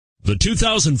The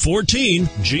 2014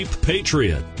 Jeep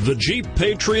Patriot. The Jeep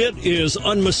Patriot is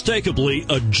unmistakably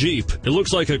a Jeep. It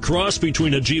looks like a cross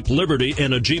between a Jeep Liberty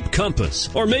and a Jeep Compass,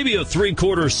 or maybe a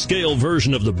 3/4 scale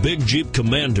version of the big Jeep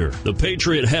Commander. The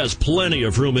Patriot has plenty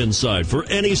of room inside for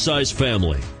any size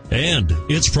family, and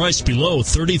it's priced below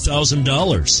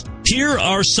 $30,000. Here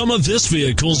are some of this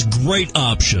vehicle's great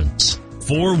options: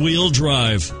 4-wheel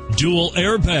drive, dual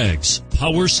airbags,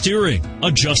 power steering,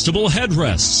 adjustable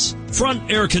headrests,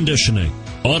 front air conditioning,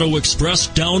 auto express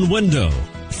down window,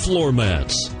 floor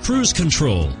mats, cruise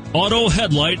control, auto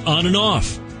headlight on and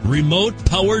off, remote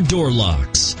power door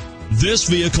locks. This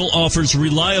vehicle offers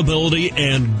reliability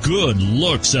and good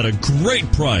looks at a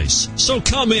great price. So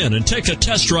come in and take a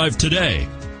test drive today.